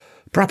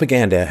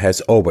Propaganda has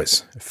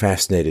always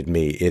fascinated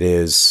me. It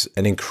is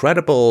an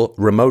incredible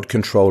remote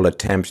control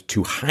attempt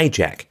to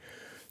hijack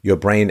your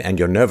brain and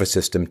your nervous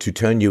system to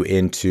turn you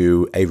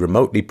into a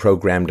remotely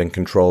programmed and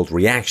controlled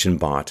reaction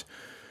bot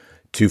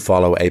to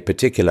follow a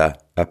particular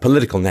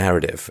political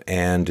narrative.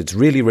 And it's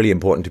really, really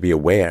important to be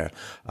aware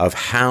of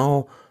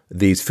how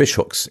these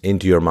fishhooks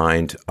into your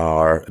mind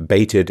are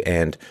baited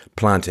and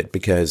planted,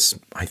 because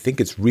I think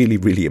it's really,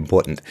 really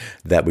important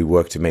that we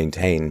work to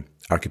maintain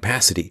our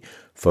capacity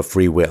for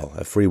free will.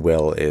 A free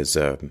will is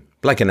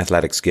like an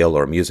athletic skill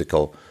or a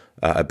musical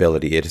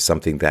ability. It is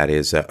something that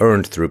is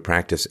earned through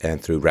practice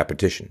and through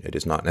repetition. It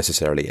is not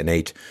necessarily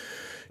innate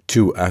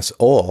to us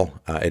all.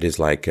 It is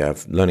like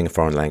learning a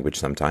foreign language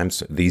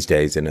sometimes. These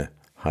days, in a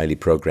highly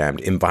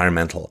programmed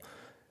environmental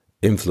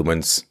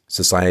influence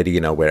society,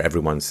 where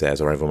everyone says,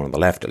 or everyone on the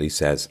left at least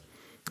says,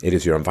 it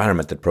is your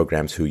environment that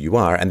programs who you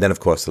are. And then, of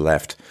course, the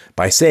left,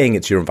 by saying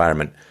it's your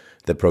environment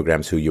that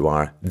programs who you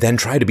are, then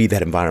try to be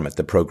that environment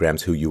that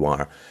programs who you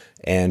are.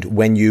 And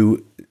when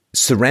you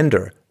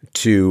surrender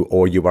to,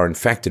 or you are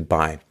infected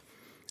by,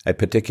 a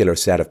particular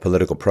set of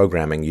political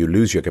programming, you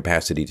lose your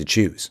capacity to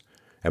choose.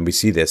 And we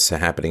see this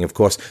happening. Of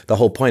course, the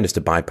whole point is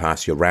to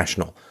bypass your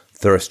rational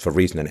thirst for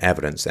reason and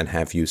evidence and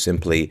have you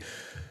simply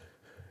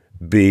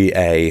be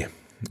a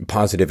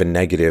positive and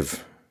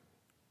negative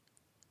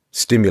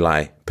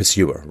stimuli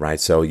pursuer,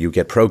 right? So you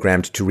get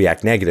programmed to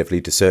react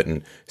negatively to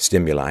certain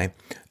stimuli,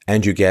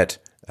 and you get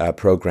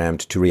programmed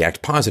to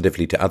react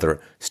positively to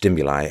other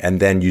stimuli, and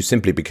then you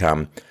simply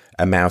become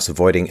a mouse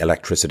avoiding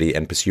electricity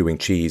and pursuing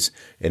cheese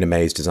in a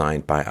maze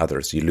designed by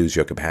others. You lose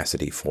your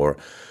capacity for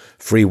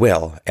free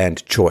will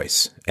and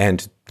choice,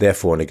 and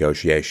therefore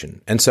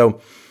negotiation. And so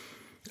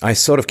I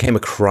sort of came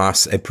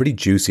across a pretty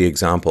juicy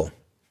example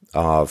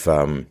of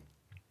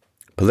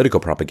political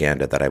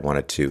propaganda that I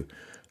wanted to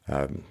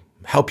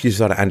help you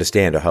sort of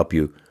understand, or help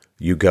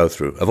you go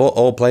through. Of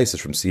all places,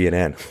 from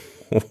CNN,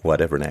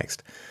 whatever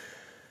next.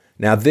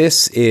 Now,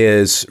 this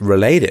is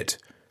related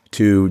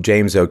to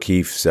James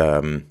O'Keefe's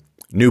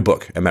new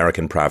book,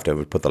 American Pravda.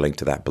 We'll put the link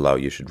to that below.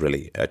 You should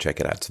really check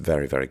it out. It's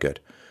very, very good.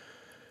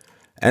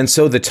 And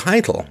so the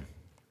title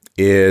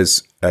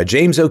is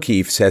James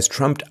O'Keefe says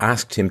Trump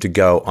asked him to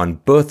go on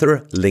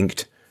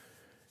birther-linked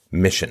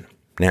mission.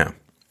 Now,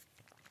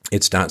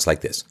 it starts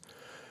like this.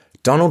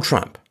 Donald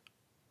Trump,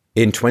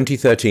 in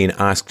 2013,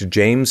 asked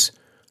James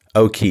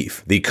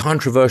O'Keefe, the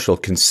controversial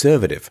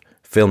conservative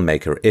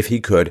filmmaker, if he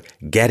could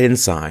get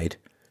inside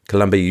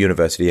Columbia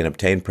University and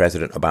obtain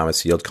President Obama's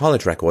sealed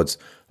college records,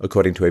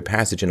 according to a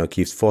passage in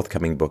O'Keefe's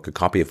forthcoming book, a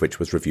copy of which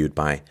was reviewed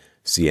by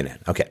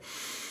CNN. Okay.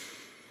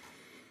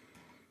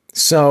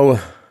 So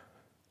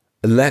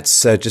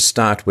let's just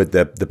start with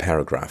the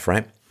paragraph,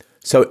 right?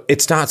 So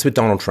it starts with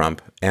Donald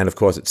Trump, and of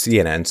course it's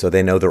CNN, so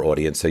they know their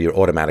audience, so you're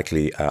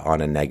automatically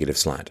on a negative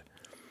slant.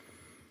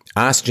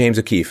 Ask James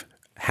O'Keefe.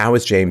 How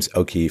is James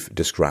O'Keefe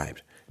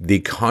described? The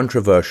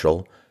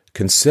controversial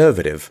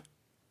conservative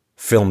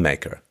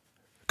filmmaker.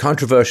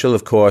 Controversial,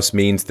 of course,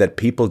 means that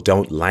people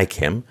don't like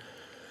him.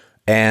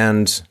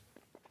 And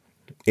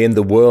in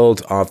the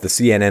world of the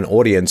CNN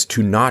audience,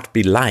 to not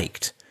be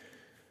liked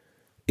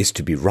is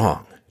to be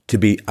wrong, to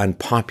be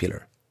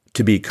unpopular.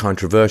 To be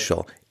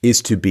controversial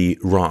is to be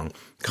wrong.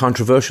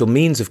 Controversial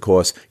means, of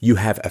course, you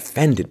have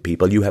offended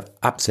people, you have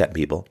upset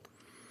people.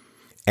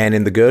 And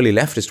in the girly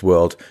leftist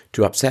world,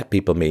 to upset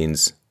people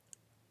means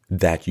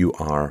that you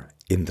are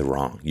in the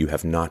wrong. You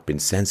have not been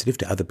sensitive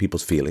to other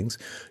people's feelings.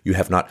 You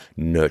have not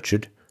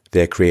nurtured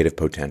their creative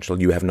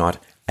potential. You have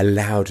not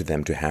allowed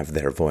them to have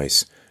their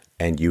voice.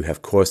 And you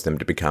have caused them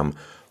to become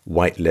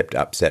white-lipped,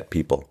 upset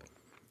people,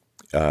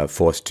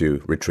 forced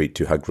to retreat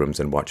to hug rooms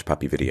and watch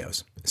puppy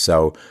videos.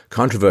 So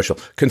controversial.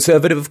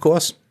 Conservative, of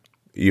course,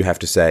 you have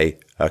to say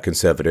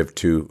conservative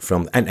to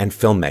film and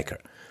filmmaker.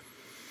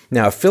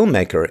 Now, a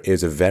filmmaker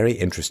is a very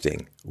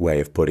interesting way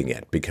of putting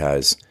it,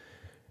 because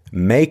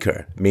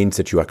maker means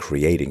that you are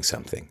creating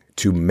something.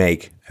 To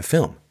make a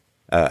film.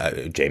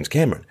 James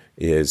Cameron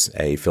is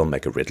a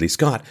filmmaker. Ridley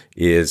Scott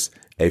is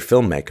a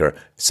filmmaker.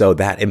 So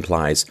that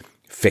implies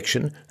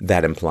fiction.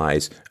 That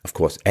implies, of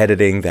course,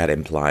 editing. That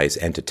implies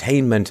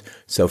entertainment.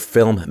 So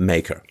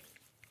filmmaker,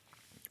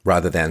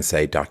 rather than,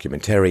 say,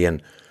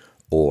 documentarian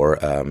or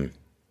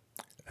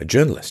a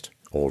journalist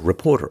or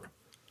reporter.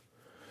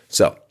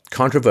 So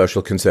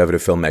controversial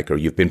conservative filmmaker,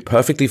 you've been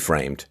perfectly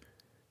framed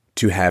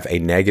to have a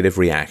negative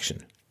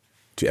reaction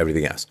to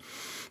everything else.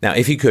 Now,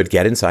 if he could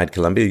get inside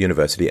Columbia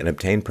University and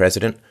obtain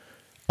President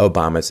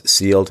Obama's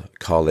sealed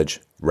college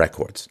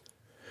records.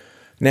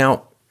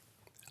 Now,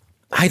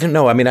 I don't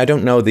know. I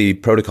don't know the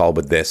protocol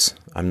with this.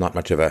 I'm not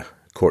much of a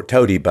court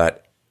toady,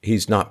 but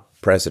he's not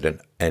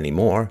president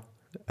anymore.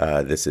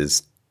 This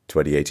is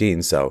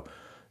 2018, so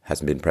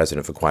hasn't been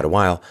president for quite a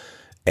while.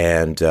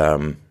 And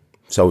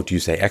so do you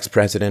say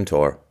ex-president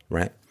or,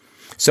 right?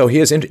 So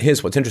here's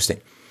what's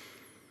interesting.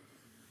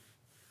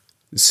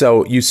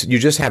 So you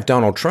just have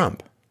Donald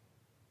Trump,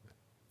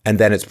 and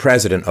then it's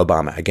President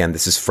Obama. Again,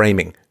 this is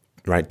framing,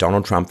 right?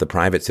 Donald Trump, the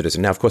private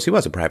citizen. Now, of course, he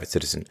was a private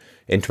citizen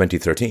in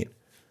 2013.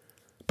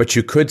 But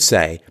you could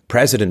say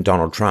President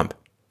Donald Trump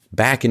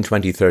back in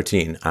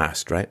 2013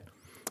 asked, right?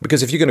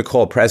 Because if you're going to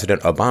call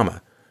President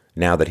Obama,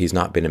 now that he's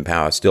not been in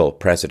power, still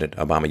President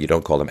Obama, you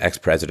don't call him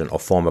ex-president or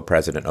former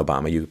President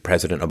Obama, you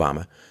President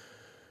Obama.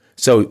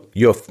 So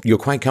you're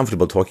quite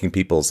comfortable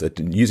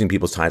using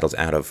people's titles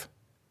out of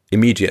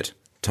immediate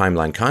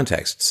timeline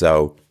context.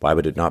 So why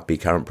would it not be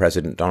current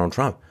President Donald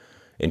Trump?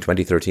 In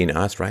 2013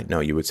 asked, right? No,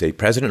 you would say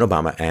President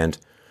Obama and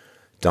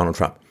Donald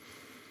Trump.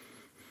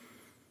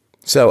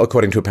 So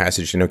according to a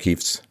passage in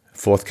O'Keefe's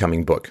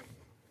forthcoming book.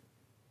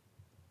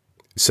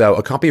 So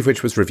a copy of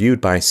which was reviewed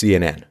by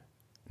CNN.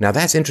 Now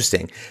that's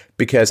interesting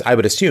because I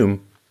would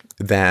assume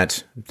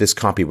that this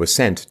copy was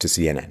sent to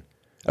CNN.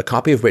 A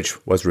copy of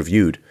which was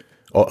reviewed,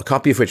 or a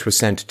copy of which was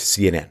sent to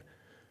CNN.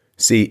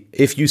 See,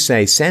 if you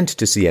say sent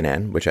to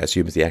CNN, which I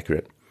assume is the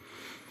accurate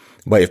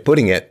way of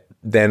putting it,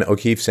 then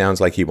O'Keefe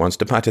sounds like he wants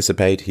to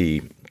participate.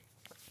 He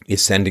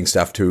is sending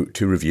stuff to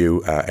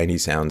review, and he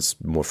sounds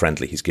more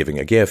friendly. He's giving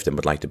a gift and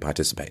would like to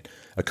participate.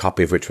 A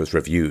copy of which was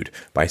reviewed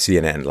by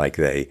CNN, like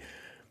they,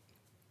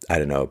 I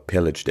don't know,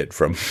 pillaged it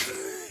from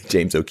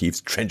James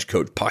O'Keefe's trench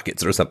coat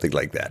pockets or something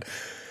like that.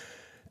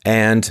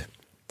 And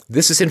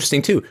this is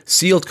interesting too.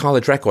 Sealed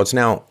college records.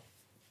 Now,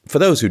 for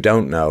those who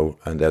don't know,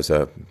 and there's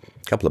a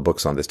couple of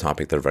books on this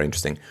topic that are very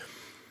interesting,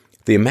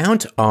 the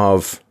amount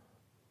of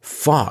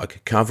fog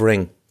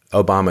covering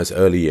Obama's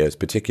early years,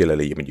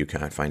 particularly, I mean, you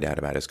can't find out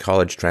about his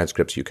college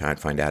transcripts, you can't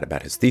find out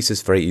about his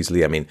thesis very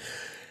easily. I mean,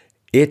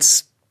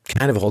 it's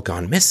kind of all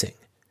gone missing.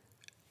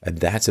 And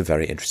that's a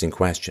very interesting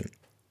question.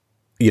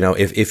 You know,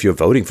 if you're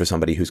voting for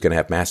somebody who's going to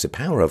have massive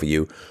power over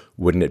you,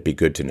 wouldn't it be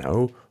good to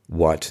know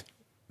what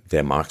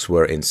their marks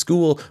were in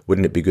school?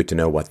 Wouldn't it be good to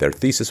know what their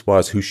thesis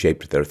was, who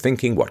shaped their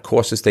thinking, what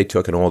courses they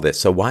took, and all this?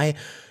 So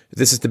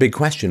this is the big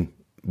question,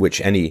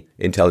 which any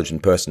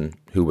intelligent person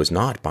who was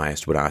not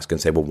biased would ask and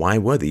say, well, why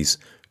were these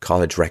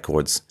college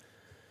records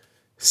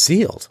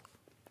sealed?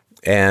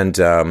 And,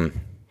 of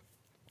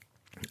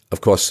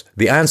course,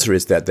 the answer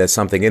is that there's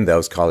something in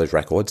those college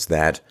records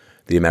that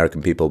the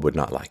American people would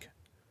not like.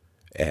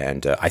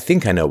 And I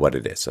think I know what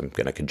it is. I'm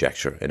going to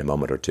conjecture in a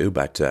moment or two.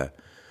 But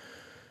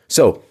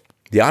so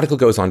the article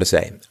goes on to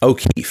say,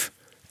 O'Keefe,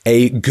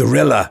 a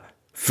guerrilla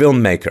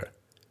filmmaker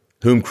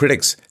whom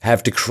critics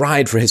have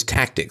decried for his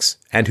tactics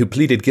and who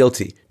pleaded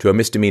guilty to a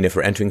misdemeanor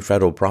for entering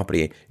federal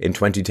property in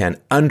 2010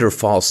 under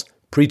false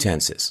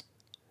pretenses.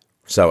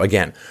 So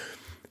again,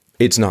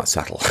 it's not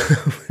subtle.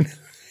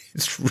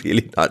 It's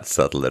really not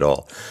subtle at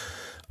all.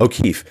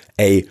 O'Keefe,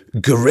 a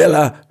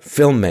guerrilla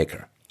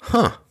filmmaker.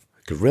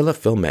 Guerrilla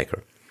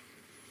filmmaker.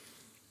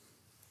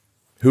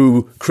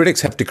 Who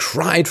critics have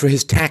decried for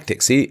his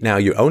tactics. See, now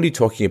you're only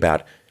talking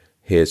about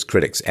his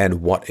critics.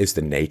 And what is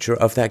the nature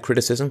of that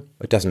criticism?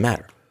 It doesn't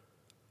matter.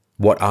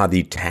 What are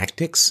the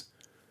tactics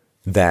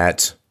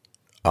that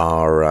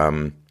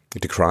are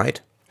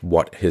decried?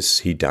 What has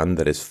he done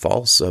that is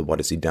false? What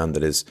has he done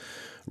that is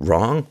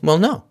wrong? Well,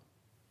 no.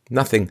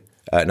 Nothing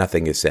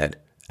is said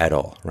at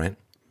all, right?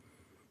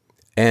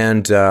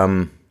 And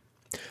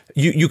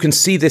you can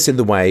see this in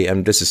the way,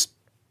 and this is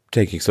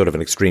taking sort of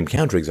an extreme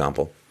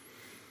counterexample,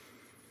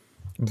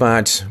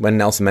 but when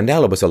Nelson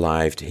Mandela was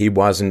alive, he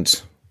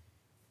wasn't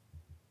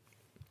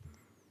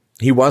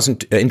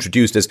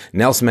introduced as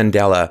Nelson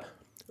Mandela,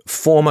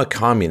 former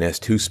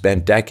communist who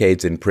spent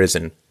decades in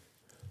prison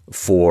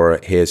for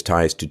his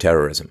ties to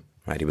terrorism.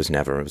 Right? He was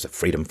a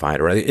freedom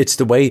fighter. It's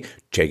the way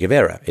Che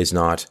Guevara is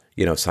not,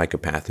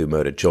 psychopath who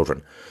murdered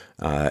children.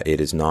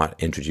 It is not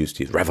introduced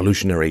to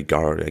revolutionary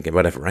guard,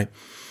 whatever, right?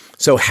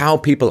 So how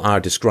people are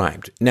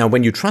described. Now,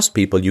 when you trust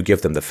people, you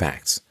give them the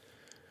facts.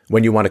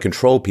 When you want to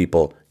control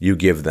people, you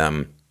give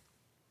them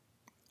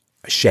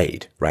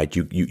shade, right?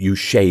 You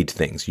shade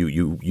things.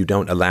 You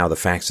don't allow the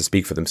facts to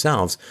speak for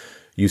themselves.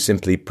 You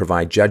simply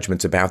provide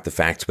judgments about the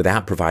facts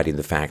without providing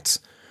the facts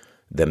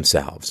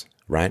themselves,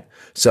 right?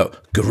 So,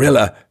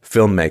 guerrilla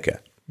filmmaker.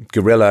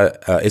 Guerrilla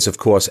is, of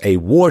course, a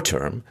war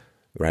term,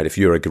 right? If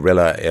you're a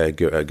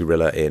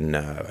guerrilla in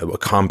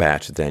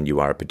combat, then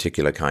you are a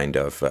particular kind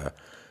of,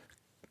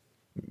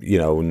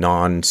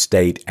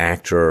 non-state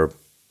actor,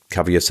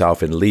 cover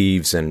yourself in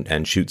leaves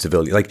and shoot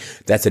civilians. Like,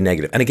 that's a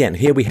negative. And again,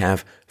 here we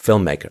have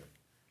filmmaker.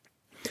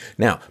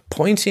 Now,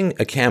 pointing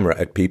a camera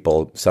at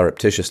people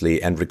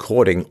surreptitiously and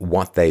recording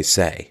what they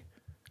say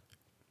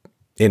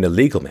in a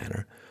legal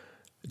manner,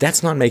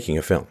 that's not making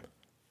a film.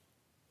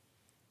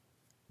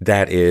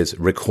 That is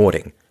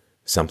recording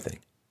something,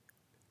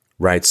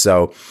 right?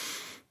 So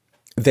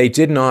they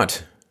did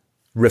not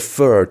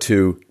refer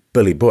to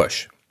Billy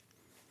Bush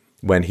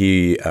when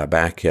he,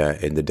 back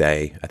in the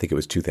day, I think it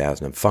was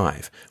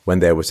 2005, when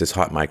there was this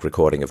hot mic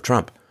recording of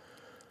Trump,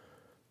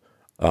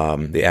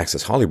 the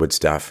Access Hollywood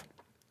stuff.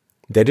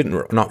 They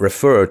didn't not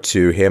refer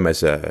to him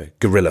as a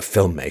guerrilla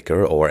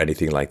filmmaker or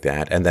anything like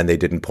that, and then they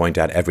didn't point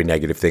out every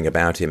negative thing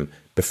about him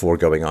before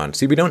going on.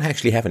 See, we don't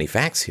actually have any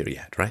facts here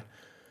yet, right?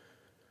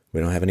 We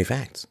don't have any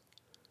facts.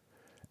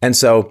 And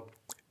so,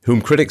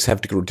 whom critics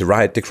have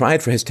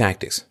decried for his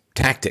tactics.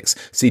 Tactics.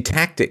 See,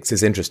 tactics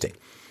is interesting,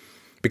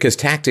 because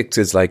tactics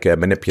is like a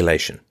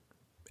manipulation.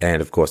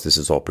 And of course, this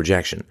is all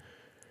projection.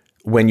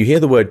 when you hear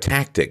the word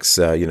tactics,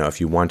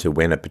 if you want to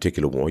win a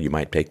particular war, you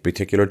might take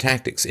particular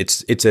tactics.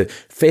 It's a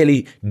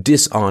fairly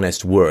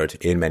dishonest word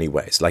in many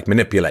ways. Like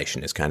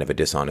manipulation is kind of a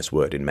dishonest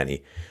word in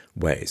many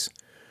ways.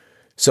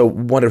 So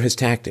what are his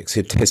tactics?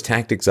 His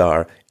tactics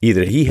are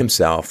either he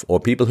himself or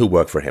people who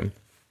work for him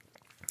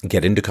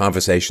get into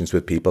conversations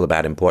with people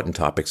about important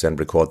topics and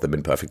record them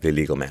in perfectly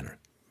legal manner,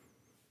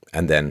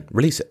 and then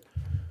release it.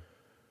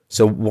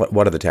 So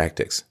what are the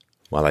tactics?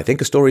 Well, I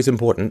think a story is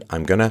important.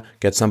 I'm going to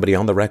get somebody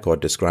on the record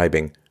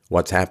describing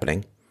what's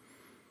happening.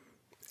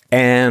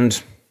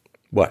 And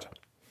what?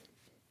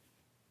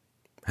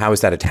 How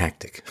is that a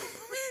tactic?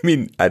 I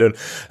mean, I don't...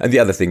 And the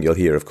other thing you'll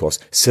hear, of course,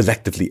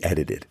 selectively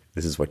edited.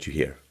 This is what you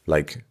hear.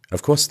 Like,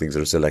 of course things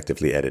are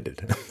selectively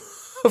edited.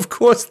 Of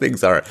course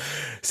things are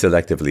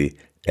selectively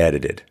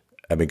edited.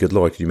 I mean, good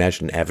Lord, can you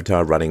imagine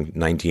Avatar running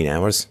 19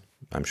 hours?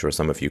 I'm sure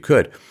some of you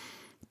could.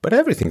 But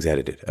everything's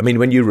edited. I mean,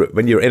 when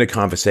you're in a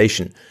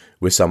conversation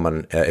with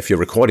someone, if you're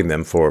recording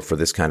them for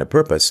this kind of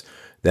purpose,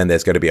 then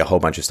there's going to be a whole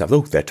bunch of stuff.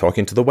 Oh, they're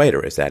talking to the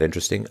waiter. Is that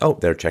interesting? Oh,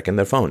 they're checking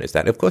their phone. Is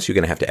that? Of course, you're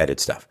going to have to edit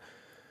stuff.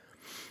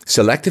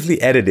 Selectively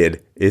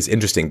edited is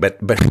interesting, but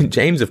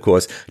James, of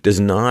course,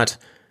 does not.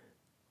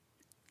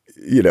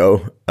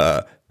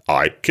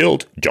 I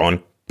killed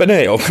John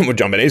Benet, or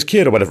John Benet's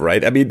kid, or whatever.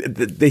 Right? I mean,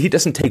 he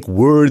doesn't take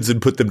words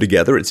and put them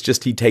together. It's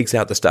just he takes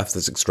out the stuff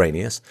that's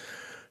extraneous,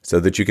 so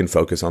that you can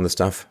focus on the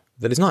stuff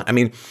that is not. I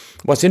mean,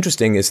 what's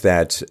interesting is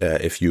that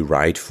if you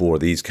write for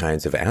these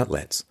kinds of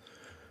outlets,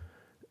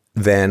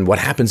 then what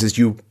happens is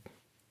you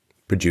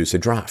produce a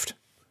draft.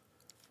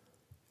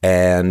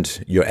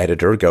 And your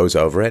editor goes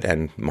over it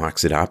and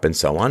marks it up and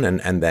so on,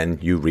 and then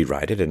you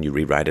rewrite it and you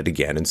rewrite it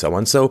again and so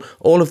on. So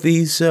all of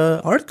these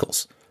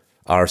articles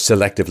are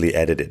selectively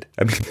edited.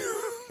 I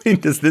mean,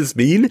 does this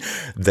mean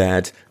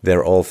that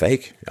they're all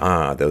fake?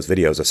 Those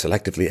videos are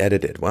selectively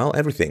edited. Well,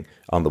 everything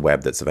on the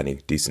web that's of any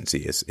decency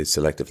is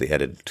selectively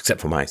edited, except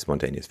for my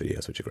spontaneous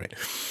videos, which are great.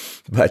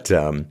 But,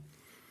 and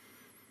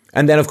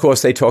then, of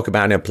course, they talk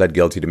about pled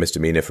guilty to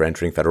misdemeanor for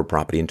entering federal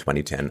property in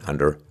 2010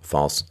 under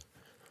false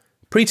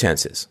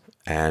pretenses.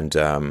 And,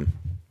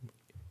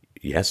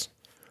 yes.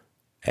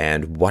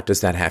 And what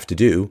does that have to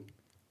do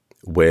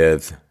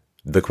with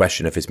the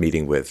question of his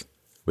meeting with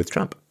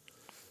Trump?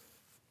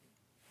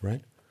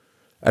 Right?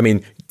 I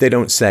mean, they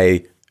don't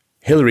say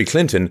Hillary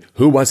Clinton,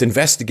 who was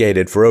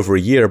investigated for over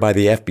a year by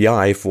the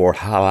FBI for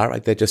how,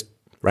 right? They just,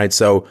 right?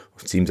 So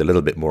it seems a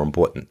little bit more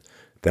important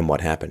than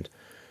what happened.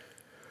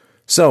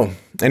 So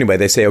anyway,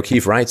 they say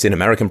O'Keefe writes in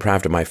American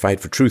Pravda, My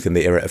Fight for Truth in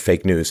the Era of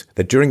Fake News,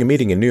 that during a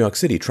meeting in New York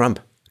City, Trump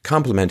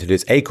complimented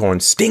his Acorn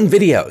sting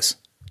videos.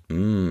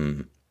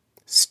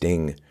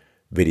 Sting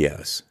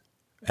videos.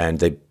 And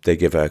they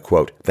give a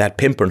quote, that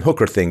pimp and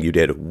hooker thing you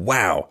did,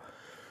 wow.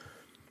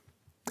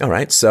 All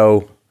right,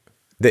 so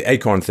the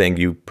Acorn thing,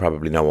 you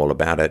probably know all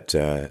about it,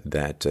 so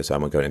I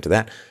won't go into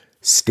that.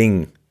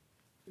 Sting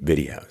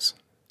videos.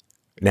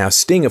 Now,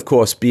 sting, of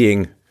course,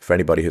 being, for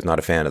anybody who's not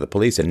a fan of the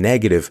police, a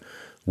negative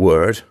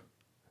word,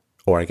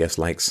 or I guess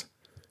likes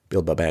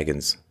Bilbo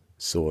Baggins'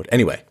 sword.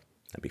 Anyway,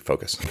 let me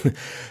focus.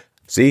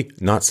 See,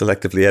 not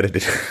selectively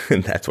edited,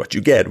 and that's what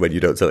you get when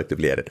you don't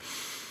selectively edit.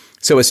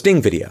 So a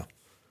sting video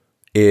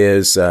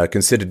is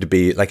considered to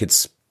be like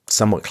it's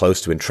somewhat close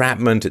to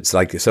entrapment. It's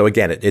like, so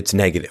again, it's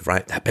negative,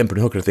 right? That pimp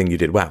and hooker thing you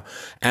did, wow.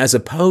 As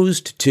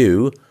opposed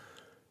to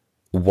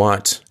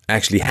what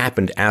actually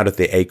happened out of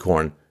the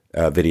Acorn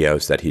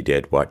videos that he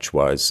did, which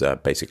was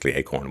basically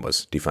Acorn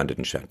was defunded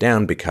and shut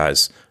down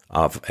because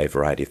of a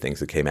variety of things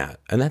that came out.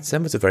 And that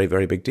was a very,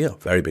 very big deal,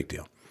 very big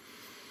deal.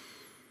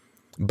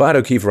 But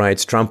O'Keefe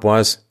writes,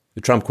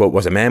 the Trump quote,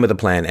 was a man with a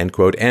plan, end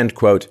quote, and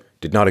quote,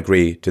 did not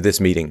agree to this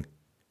meeting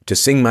to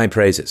sing my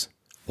praises.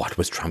 What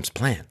was Trump's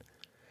plan?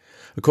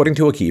 According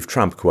to O'Keefe,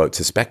 Trump, quote,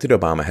 suspected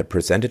Obama had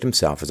presented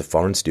himself as a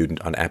foreign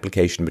student on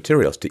application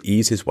materials to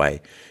ease his way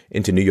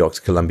into New York's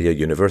Columbia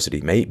University,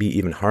 maybe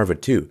even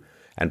Harvard too,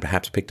 and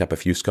perhaps picked up a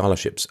few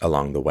scholarships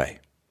along the way.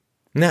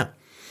 Now,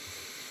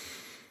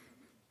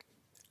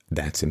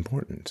 that's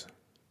important,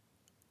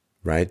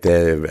 right?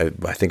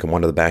 I think on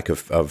one of the back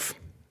of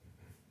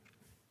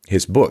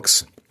his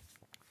books,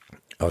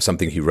 or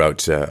something he wrote,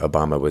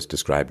 Obama was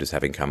described as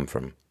having come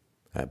from,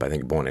 I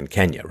think, born in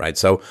Kenya, right?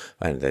 So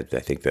I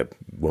think the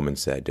woman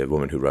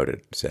who wrote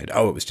it said,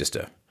 oh, it was just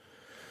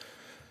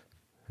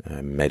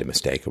made a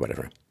mistake or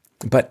whatever.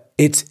 But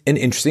it's an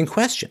interesting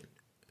question.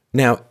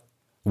 Now,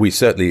 we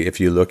certainly, if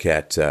you look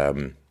at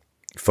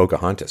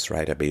Pocahontas,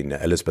 right? I mean,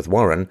 Elizabeth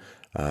Warren,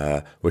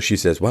 where she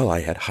says, well, I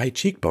had high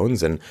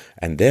cheekbones and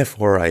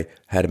therefore I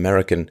had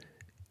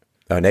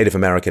Native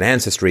American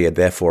ancestry, and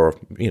therefore,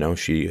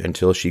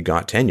 until she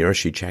got tenure,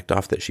 she checked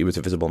off that she was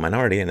a visible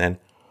minority, and then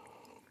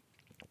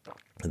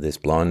this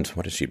blonde,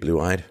 what is she,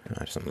 blue-eyed?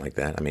 Something like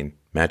that. I mean,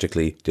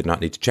 magically did not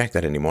need to check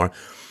that anymore.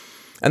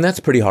 And that's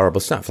pretty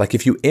horrible stuff. Like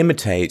if you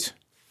imitate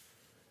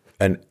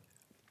an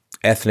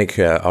ethnic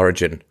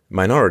origin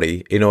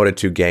minority in order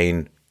to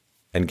gain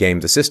and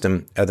game the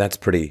system, that's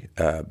pretty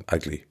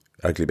ugly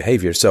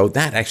behavior. So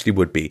that actually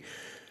would be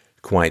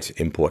quite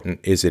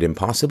important. Is it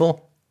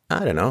impossible?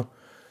 I don't know.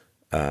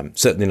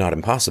 Certainly not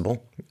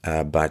impossible.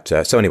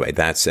 So anyway,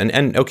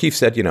 and O'Keefe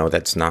said,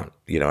 that's not,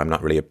 I'm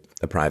not really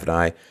a private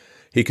eye.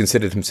 He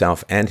considered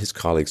himself and his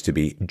colleagues to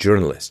be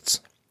journalists,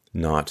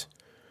 not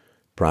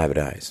private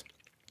eyes.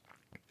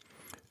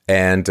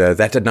 And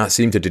that did not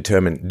seem to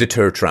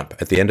deter Trump.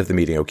 At the end of the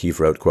meeting, O'Keefe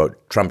wrote,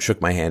 quote, "Trump shook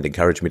my hand,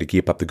 encouraged me to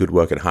keep up the good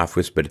work, and half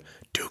whispered,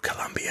 'Do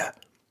Columbia.'"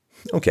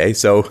 Okay,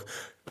 so,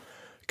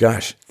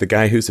 gosh, the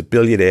guy who's a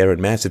billionaire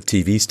and massive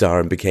TV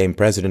star and became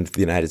president of the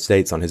United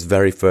States on his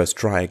very first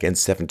try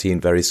against 17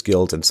 very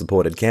skilled and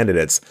supported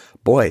candidates.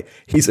 Boy,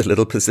 he's a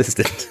little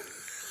persistent.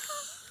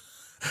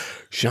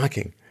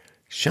 Shocking.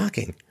 So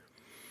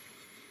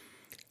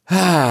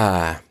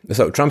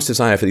Trump's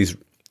desire for these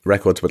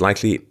records would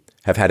likely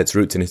have had its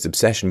roots in his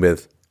obsession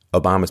with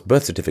Obama's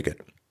birth certificate.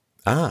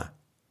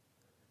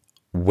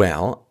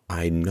 Well,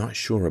 I'm not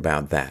sure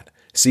about that.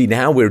 See,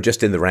 now we're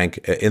just in the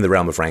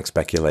realm of rank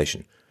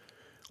speculation.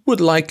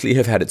 Would likely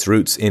have had its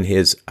roots in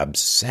his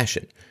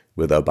obsession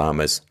with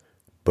Obama's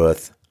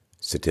birth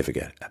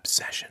certificate.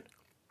 Obsession.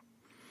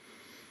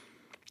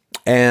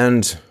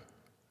 And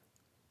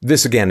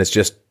this again is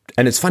just,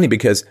 and it's funny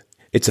because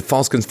it's a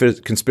false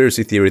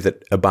conspiracy theory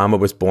that Obama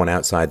was born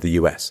outside the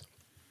U.S.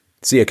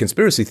 See, a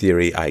conspiracy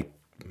theory, a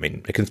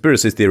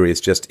conspiracy theory is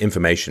just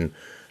information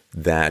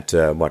that,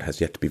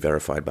 has yet to be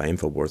verified by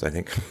InfoWars, I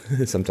think.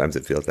 Sometimes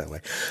it feels that way.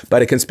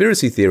 But a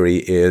conspiracy theory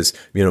is,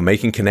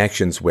 making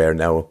connections where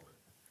no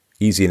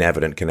easy and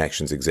evident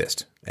connections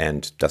exist.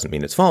 And doesn't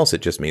mean it's false,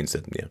 it just means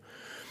that,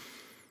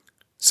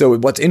 So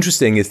what's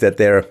interesting is that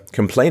they're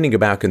complaining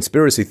about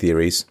conspiracy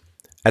theories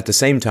at the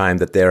same time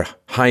that they're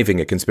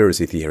hiving a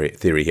conspiracy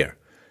theory here.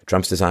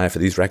 Trump's desire for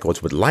these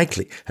records would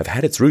likely have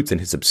had its roots in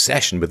his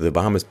obsession with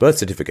Obama's birth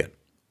certificate.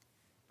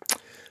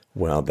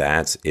 Well,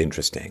 that's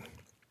interesting.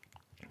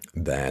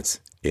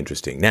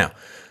 Now,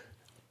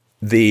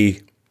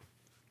 the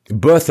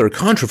birther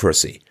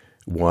controversy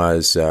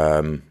was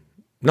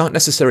not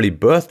necessarily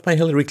birthed by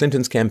Hillary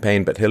Clinton's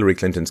campaign, but Hillary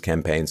Clinton's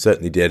campaign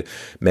certainly did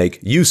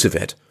make use of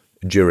it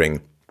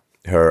during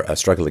her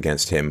struggle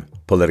against him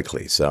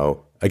politically.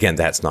 So, again,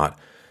 that's not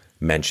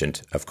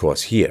mentioned, of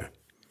course, here.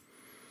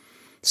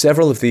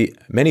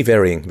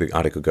 The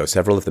article goes,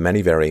 several of the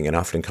many varying and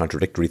often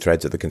contradictory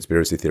threads of the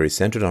conspiracy theory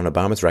centered on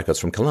Obama's records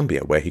from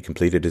Columbia, where he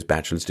completed his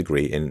bachelor's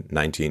degree in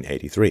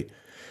 1983.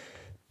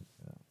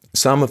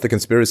 Some of the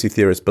conspiracy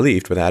theorists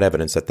believed, without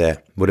evidence, that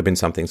there would have been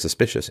something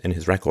suspicious in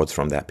his records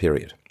from that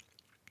period.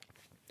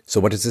 So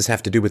what does this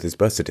have to do with his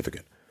birth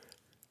certificate?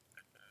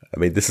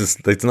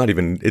 It's not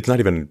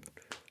even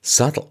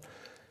subtle,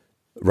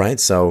 right?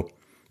 So,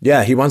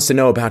 yeah, he wants to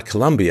know about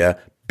Columbia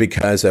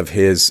because of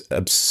his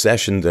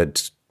obsession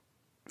that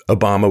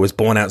Obama was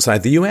born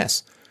outside the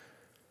U.S.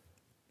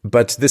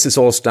 But this is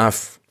all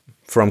stuff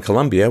from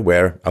Columbia,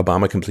 where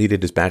Obama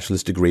completed his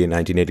bachelor's degree in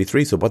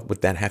 1983. So what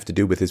would that have to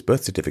do with his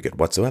birth certificate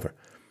whatsoever?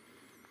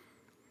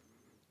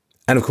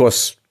 And of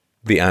course,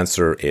 the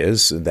answer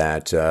is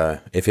that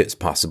if it's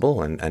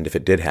possible, and if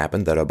it did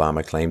happen, that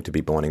Obama claimed to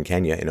be born in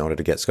Kenya in order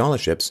to get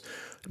scholarships,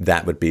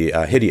 that would be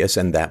hideous,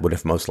 and that would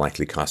have most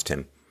likely cost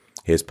him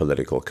his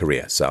political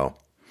career. So,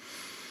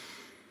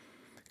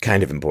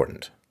 kind of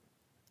important.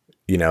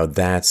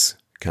 That's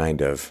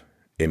kind of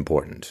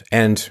important.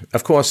 And,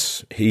 of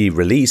course, he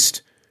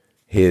released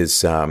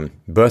his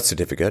birth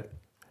certificate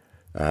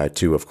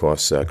to, of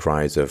course,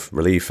 cries of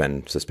relief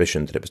and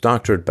suspicion that it was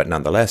doctored. But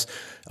nonetheless,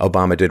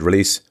 Obama did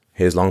release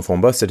his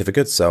long-form birth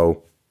certificate,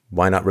 so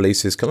why not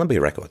release his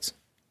Columbia records?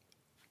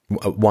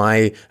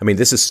 Why?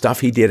 This is stuff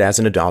he did as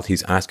an adult.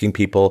 He's asking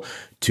people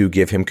to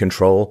give him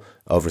control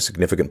over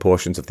significant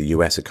portions of the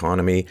U.S.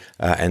 economy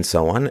and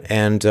so on.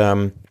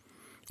 And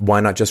why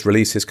not just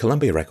release his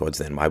Columbia records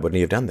then? Why wouldn't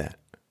he have done that?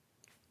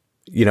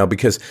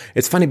 Because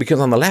it's funny,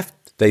 because on the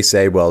left, they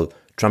say, well,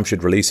 Trump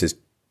should release his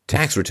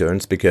tax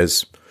returns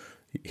because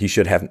he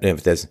should have,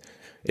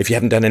 if you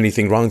haven't done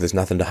anything wrong, there's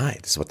nothing to hide.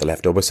 This is what the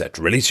left always said.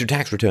 Release your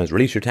tax returns,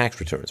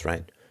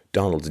 right?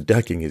 Donald's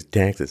ducking his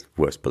taxes.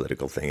 Worst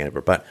political thing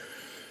ever. But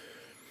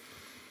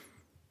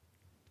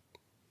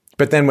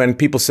then when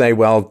people say,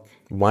 well,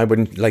 why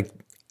wouldn't,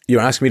 you're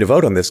asking me to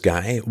vote on this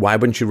guy, why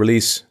wouldn't you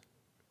release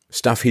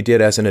stuff he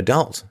did as an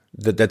adult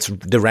that's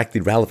directly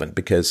relevant,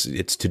 because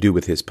it's to do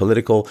with his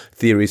political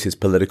theories, his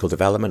political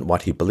development,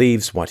 what he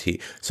believes,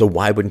 so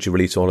why wouldn't you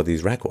release all of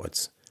these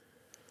records?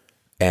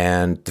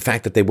 And the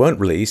fact that they weren't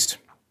released,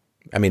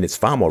 it's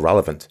far more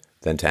relevant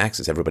than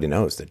taxes. Everybody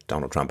knows that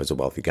Donald Trump is a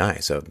wealthy guy,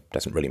 so it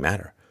doesn't really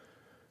matter.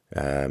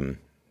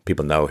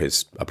 People know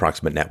his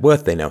approximate net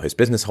worth, they know his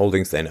business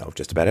holdings, they know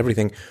just about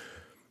everything.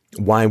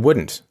 Why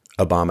wouldn't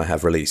Obama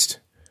have released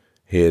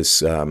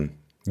his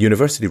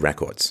university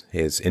records,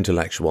 his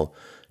intellectual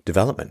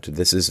development?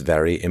 This is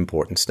very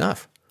important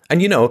stuff.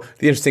 And, the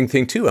interesting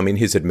thing, too,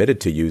 he's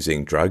admitted to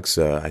using drugs,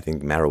 I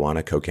think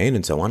marijuana, cocaine,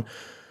 and so on.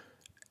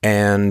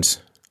 And,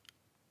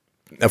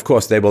 of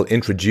course, they will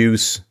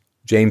introduce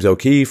James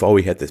O'Keefe. Oh,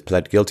 he had this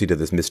pled guilty to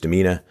this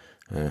misdemeanor.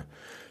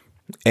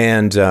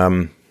 And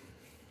they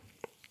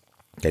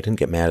didn't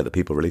get mad at the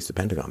people who released the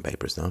Pentagon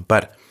Papers, though.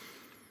 But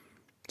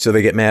So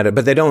they get mad,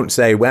 but they don't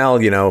say, well,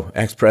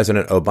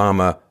 ex-President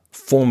Obama,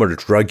 former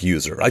drug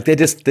user. Like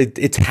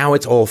it's how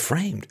it's all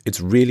framed.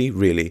 It's really,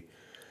 really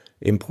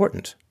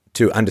important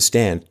to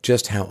understand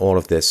just how all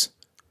of this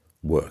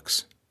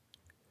works.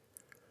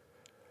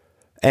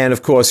 And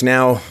of course,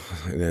 now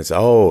it's,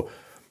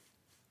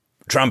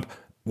 Trump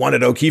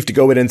wanted O'Keefe to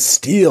go in and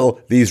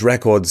steal these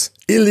records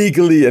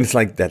illegally. And it's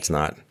like,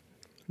 no,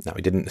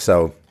 he didn't.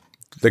 So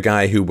the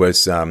guy who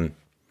was in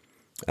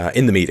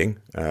the meeting,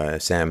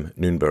 Sam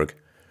Nunberg,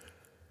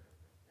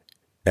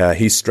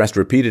 he stressed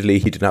repeatedly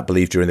he did not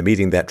believe during the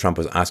meeting that Trump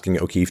was asking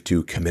O'Keefe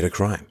to commit a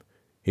crime.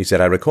 He said,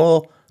 I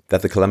recall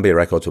that the Columbia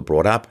records were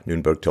brought up.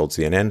 Nunberg told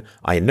CNN,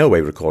 I in no way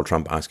recall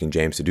Trump asking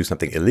James to do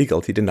something illegal.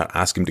 He did not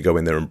ask him to go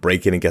in there and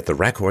break in and get the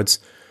records.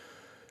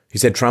 He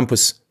said Trump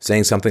was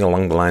saying something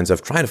along the lines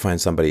of, try to find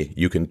somebody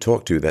you can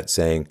talk to that's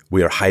saying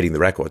we are hiding the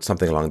records,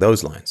 something along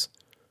those lines.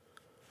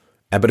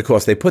 But of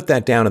course, they put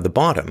that down at the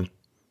bottom.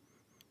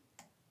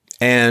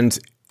 And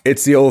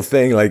it's the old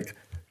thing, like,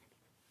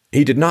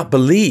 he did not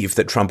believe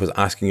that Trump was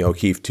asking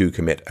O'Keefe to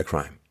commit a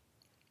crime.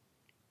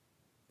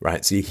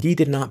 Right? See, he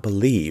did not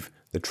believe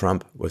that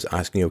Trump was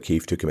asking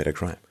O'Keefe to commit a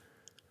crime.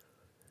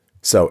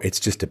 So it's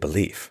just a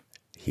belief.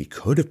 He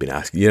could have been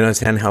asking. You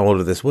understand how all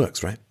of this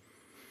works, right?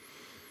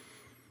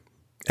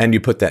 And you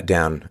put that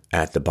down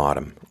at the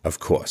bottom, of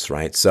course,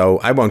 right? So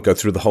I won't go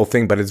through the whole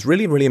thing, but it's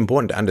really, really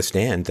important to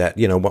understand that,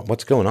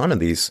 what's going on in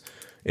these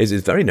is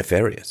very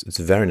nefarious. It's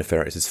very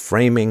nefarious. It's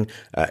framing,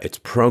 it's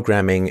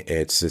programming,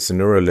 it's a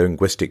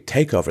neuro-linguistic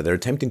takeover. They're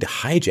attempting to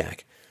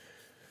hijack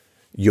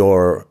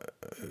your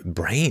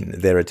brain.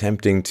 They're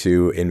attempting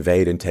to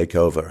invade and take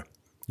over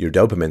your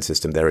dopamine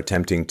system. They're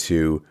attempting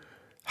to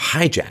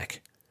hijack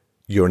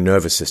your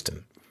nervous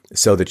system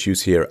so that you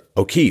hear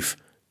O'Keefe,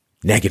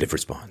 negative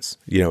response.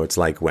 It's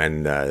like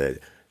when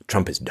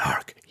Trump is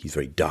dark. He's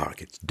very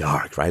dark. It's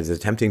dark, right? It's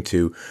attempting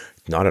to,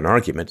 not an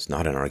argument. It's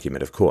not an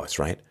argument, of course,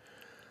 right?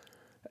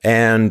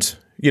 And,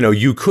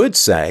 you could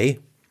say,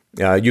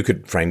 you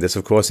could frame this,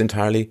 of course,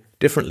 entirely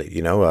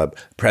differently.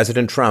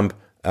 President Trump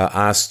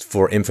asked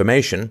for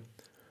information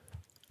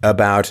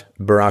about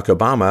Barack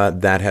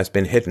Obama that has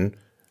been hidden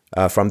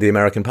from the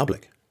American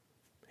public.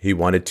 He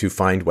wanted to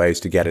find ways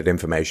to get at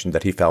information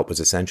that he felt was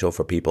essential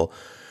for people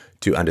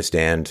to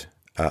understand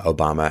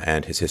Obama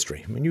and his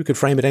history. I mean, you could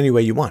frame it any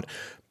way you want,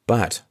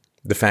 but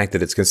the fact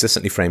that it's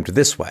consistently framed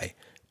this way,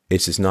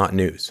 it's just not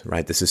news,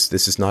 right? This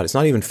is not. It's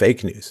not even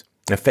fake news.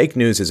 Now, fake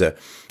news is a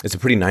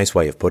pretty nice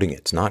way of putting it.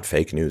 It's not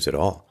fake news at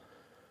all.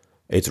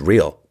 It's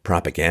real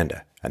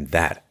propaganda, and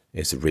that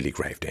is a really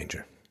grave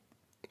danger.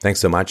 Thanks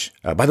so much.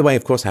 By the way,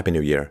 of course, Happy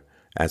New Year.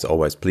 As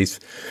always, please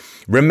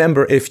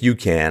remember, if you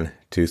can,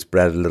 to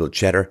spread a little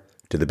cheddar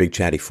to the big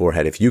chatty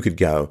forehead. If you could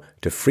go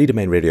to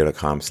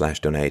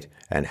freedomainradio.com/donate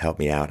and help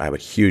me out, I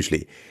would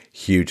hugely,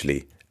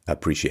 hugely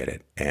appreciate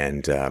it.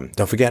 And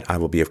don't forget, I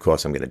will be, of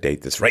course, I'm going to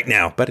date this right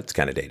now, but it's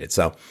kind of dated.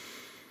 So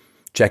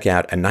check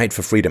out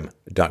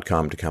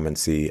anightforfreedom.com to come and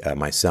see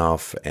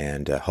myself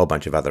and a whole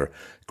bunch of other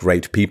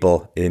great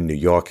people in New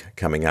York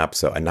coming up.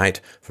 So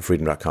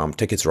anightforfreedom.com.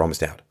 Tickets are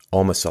almost out,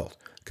 almost sold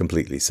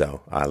completely.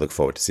 So I look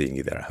forward to seeing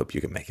you there. I hope you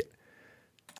can make it.